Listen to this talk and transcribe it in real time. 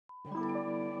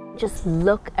Just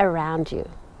look around you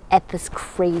at this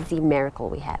crazy miracle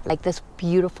we have, like this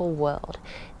beautiful world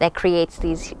that creates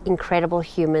these incredible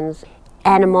humans,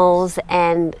 animals,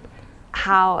 and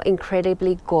how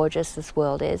incredibly gorgeous this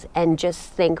world is. And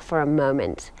just think for a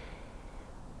moment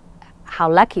how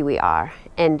lucky we are.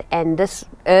 And this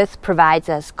earth provides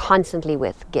us constantly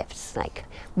with gifts like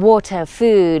water,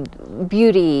 food,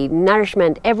 beauty,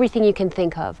 nourishment, everything you can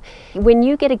think of. When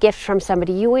you get a gift from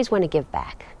somebody, you always want to give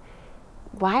back.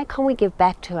 Why can't we give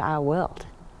back to our world?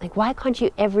 Like, why can't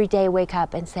you every day wake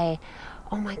up and say,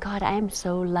 oh my God, I am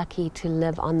so lucky to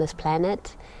live on this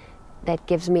planet that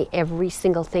gives me every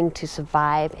single thing to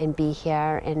survive and be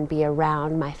here and be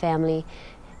around my family.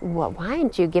 Why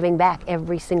aren't you giving back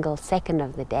every single second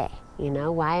of the day? You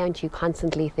know, why aren't you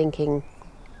constantly thinking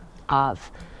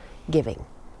of giving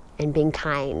and being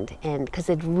kind? And because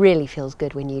it really feels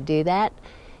good when you do that,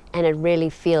 and it really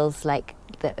feels like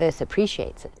the earth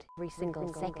appreciates it every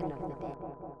single second of the day.